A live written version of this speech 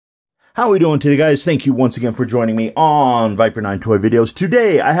How are we doing today, guys? Thank you once again for joining me on Viper 9 Toy Videos.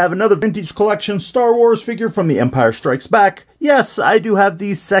 Today, I have another vintage collection Star Wars figure from The Empire Strikes Back. Yes, I do have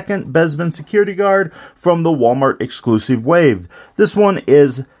the second Bespin security guard from the Wal-Mart exclusive wave. This one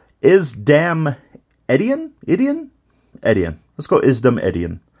is Isdam Edian? Edian. Let's go Isdam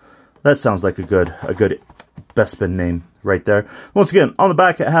Edian. That sounds like a good Bespin name right there. Once again, on the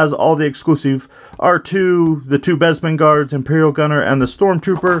back it has all the exclusive R2, the two Bespin guards, Imperial Gunner, and the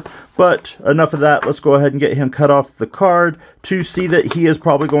Stormtrooper. But enough of that. Let's go ahead and get him cut off the card to see that he is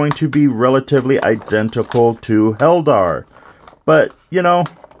probably going to be relatively identical to Eldar. But, you know,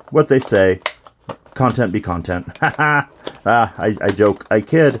 what they say, content be content. I joke, I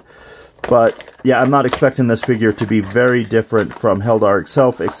kid. But, yeah, I'm not expecting this figure to be very different from Eldar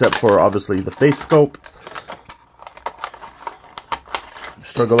itself, except for, obviously, the face sculpt.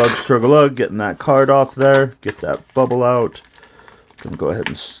 Struggle lug, getting that card off there, get that bubble out. Gonna go ahead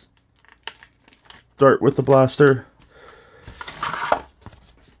and start with the blaster.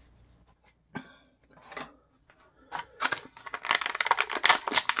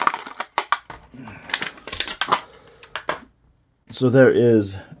 So there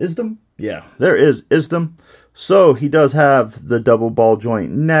is Isdam. Yeah, there is Isdam. So he does have the double ball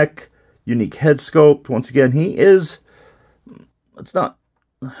joint neck, unique head sculpt. Once again, he is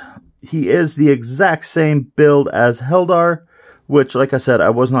the exact same build as Eldar, which, like I said, I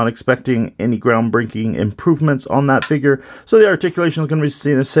was not expecting any groundbreaking improvements on that figure. So the articulation is going to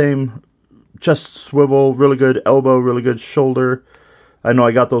be the same. Chest swivel, really good elbow, really good shoulder. I know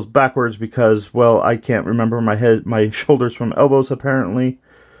I got those backwards because, well, I can't remember my shoulders from elbows, apparently.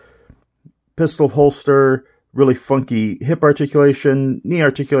 Pistol holster, really funky hip articulation, knee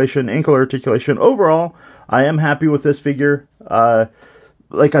articulation, ankle articulation. Overall, I am happy with this figure.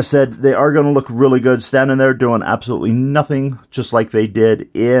 Like I said, they are going to look really good standing there doing absolutely nothing, just like they did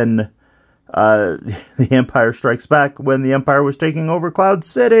in The Empire Strikes Back when the Empire was taking over Cloud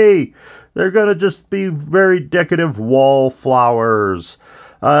City. They're going to just be very decorative wallflowers.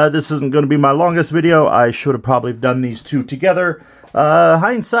 This isn't going to be my longest video. I should have probably done these two together.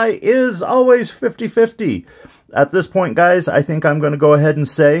 Hindsight is always 50-50. At this point, guys, I think I'm going to go ahead and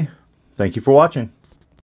say thank you for watching.